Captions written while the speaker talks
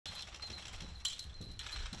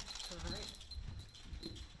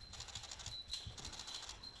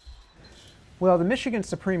Well, the Michigan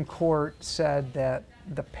Supreme Court said that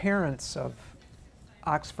the parents of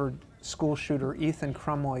Oxford school shooter Ethan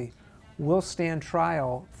Crumley will stand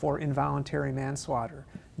trial for involuntary manslaughter.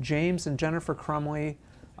 James and Jennifer Crumley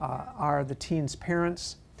are the teen's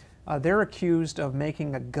parents. They're accused of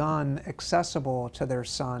making a gun accessible to their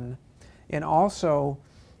son and also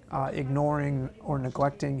ignoring or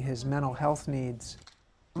neglecting his mental health needs.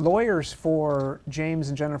 Lawyers for James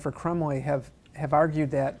and Jennifer Crumley have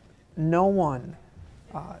argued that no one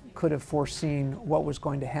could have foreseen what was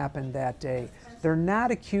going to happen that day. They're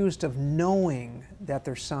not accused of knowing that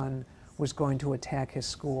their son was going to attack his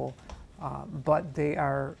school, but they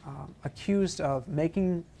are accused of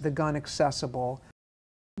making the gun accessible.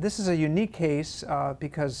 This is a unique case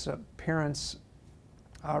because parents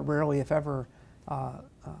rarely, if ever,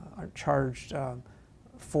 are charged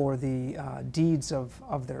for the deeds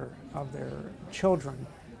of their children,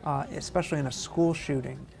 especially in a school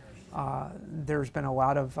shooting. There's been a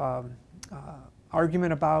lot of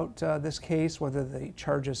argument about this case, whether the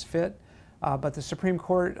charges fit, but the Supreme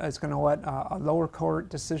Court is going to let a lower court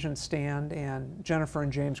decision stand, and Jennifer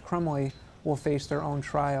and James Crumley will face their own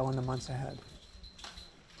trial in the months ahead.